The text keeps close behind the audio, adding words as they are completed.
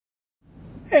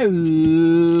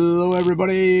Hello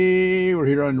everybody, we're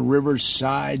here on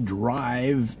Riverside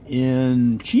Drive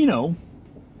in Chino,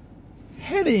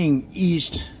 heading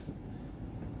east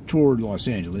toward Los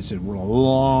Angeles. And we're a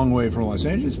long way from Los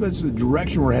Angeles, but it's the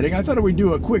direction we're heading. I thought we'd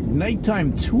do a quick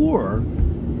nighttime tour,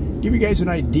 give you guys an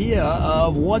idea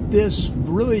of what this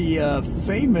really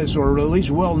famous, or at least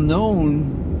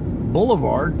well-known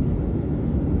boulevard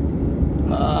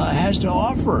has to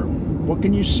offer. What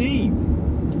can you see?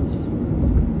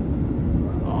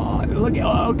 Look,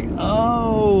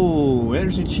 oh,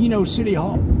 there's the Chino City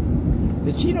Hall.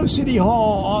 The Chino City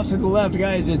Hall off to the left,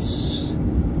 guys, it's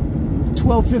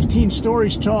 12, 15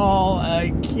 stories tall.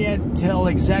 I can't tell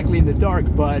exactly in the dark,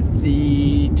 but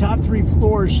the top 3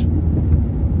 floors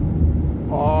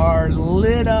are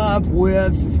lit up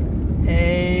with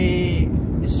a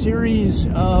series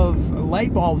of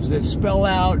light bulbs that spell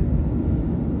out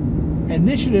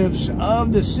initiatives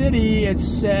of the city. It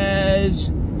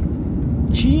says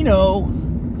Chino,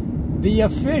 the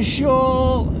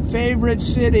official favorite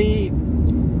city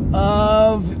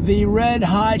of the Red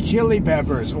Hot Chili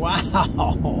Peppers. Wow.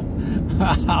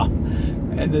 Wow.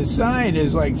 And the sign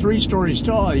is like 3 stories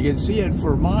tall. You can see it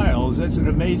for miles. That's an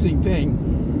amazing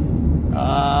thing.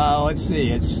 Let's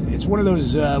see. It's one of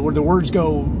those where the words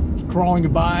go crawling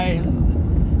by.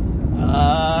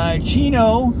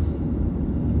 Chino,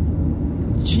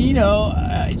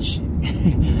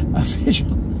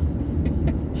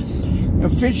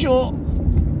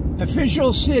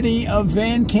 official city of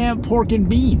Van Camp Pork and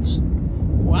Beans.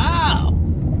 Wow,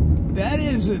 that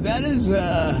is that's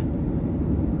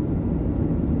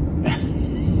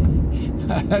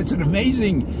an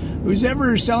amazing. Who's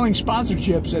ever selling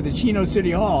sponsorships at the Chino City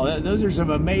Hall? Those are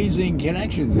some amazing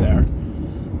connections there.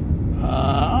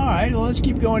 All right, well, let's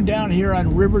keep going down here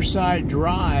on Riverside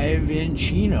Drive in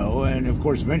Chino, and of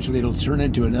course, eventually it'll turn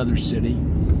into another city.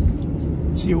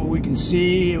 Let's see what we can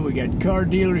see. We got car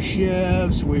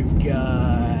dealerships. We've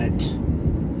got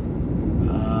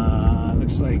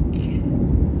looks like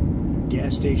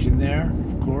gas station there,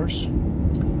 of course.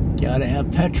 Gotta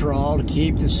have petrol to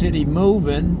keep the city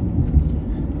moving.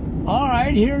 All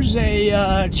right, here's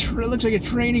a looks like a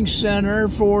training center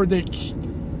for the.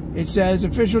 It says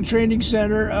official training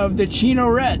center of the Chino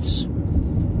Reds.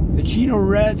 The Chino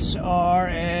Reds are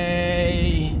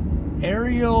a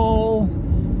aerial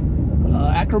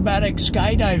acrobatic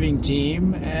skydiving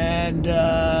team, and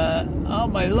oh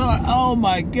my lord, oh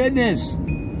my goodness,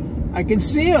 I can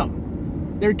see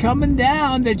them. They're coming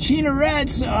down. The Chino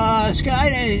Reds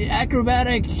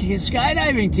acrobatic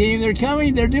skydiving team. They're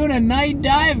coming. They're doing a night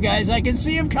dive, guys. I can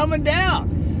see them coming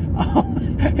down. Oh,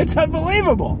 it's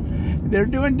unbelievable. They're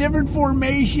doing different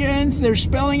formations. They're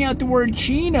spelling out the word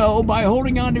Chino by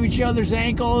holding onto each other's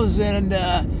ankles and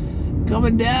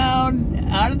coming down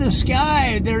out of the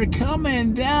sky. They're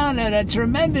coming down at a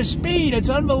tremendous speed. It's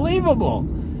unbelievable.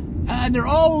 And they're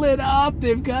all lit up.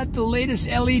 They've got the latest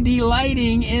LED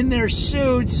lighting in their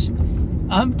suits.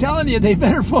 I'm telling you, they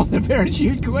better pull the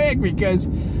parachute quick because,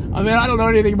 I mean, I don't know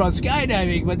anything about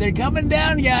skydiving, but they're coming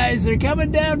down, guys. They're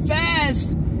coming down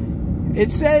fast. It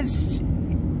says...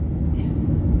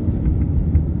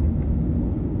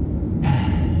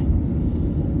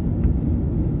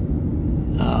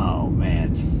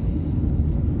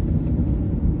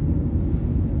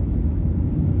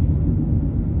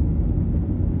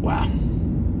 Wow.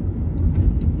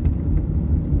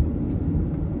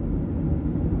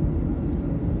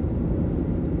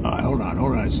 All right, hold on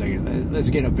a second.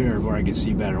 Let's get up here where I can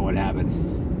see better what happened.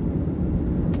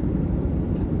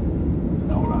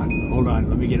 Hold on,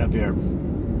 let me get up here.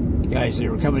 Guys, they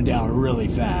were coming down really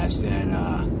fast, and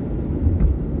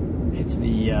it's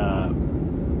the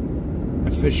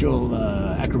official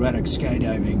acrobatic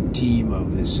skydiving team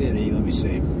of the city. Let me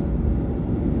see.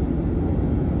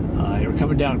 They were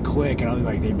coming down quick, and I was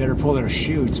like, they better pull their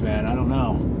chutes, man. I don't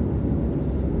know.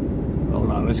 Hold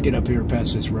on, let's get up here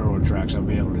past this railroad tracks. I'll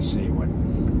be able to see what,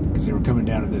 because they were coming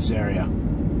down in this area.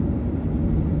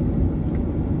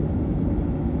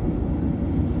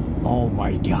 Oh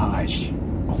my gosh.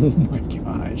 Oh my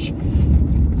gosh.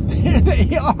 There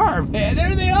they are, man.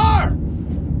 There they are.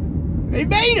 They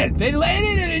made it. They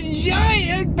landed in a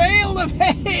giant bale of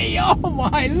hay. Oh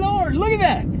my lord. Look at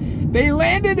that. They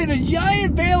landed in a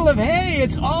giant bale of hay.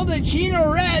 It's all the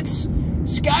Chino Reds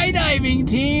skydiving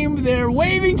team. They're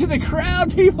waving to the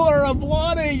crowd. People are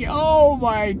applauding. Oh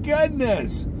my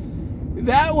goodness.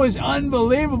 That was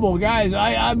unbelievable, guys.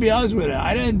 I'll be honest with you.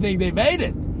 I didn't think they made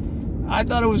it. I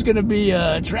thought it was going to be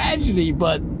a tragedy,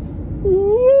 but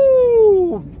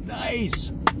woo,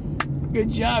 nice. Good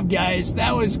job, guys.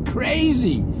 That was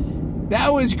crazy.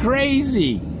 That was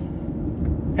crazy.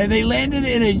 And they landed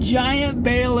in a giant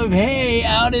bale of hay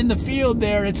out in the field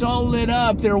there. It's all lit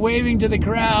up. They're waving to the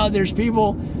crowd. There's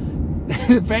people,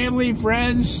 family,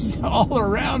 friends, all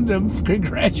around them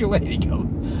congratulating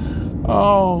them.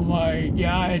 Oh my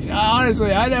gosh.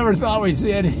 Honestly, I never thought we'd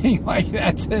see anything like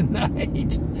that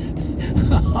tonight.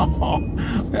 Oh,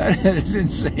 that is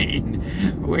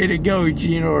insane. Way to go,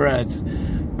 Chino Reds.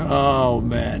 Oh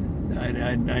man,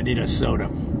 I need a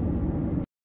soda.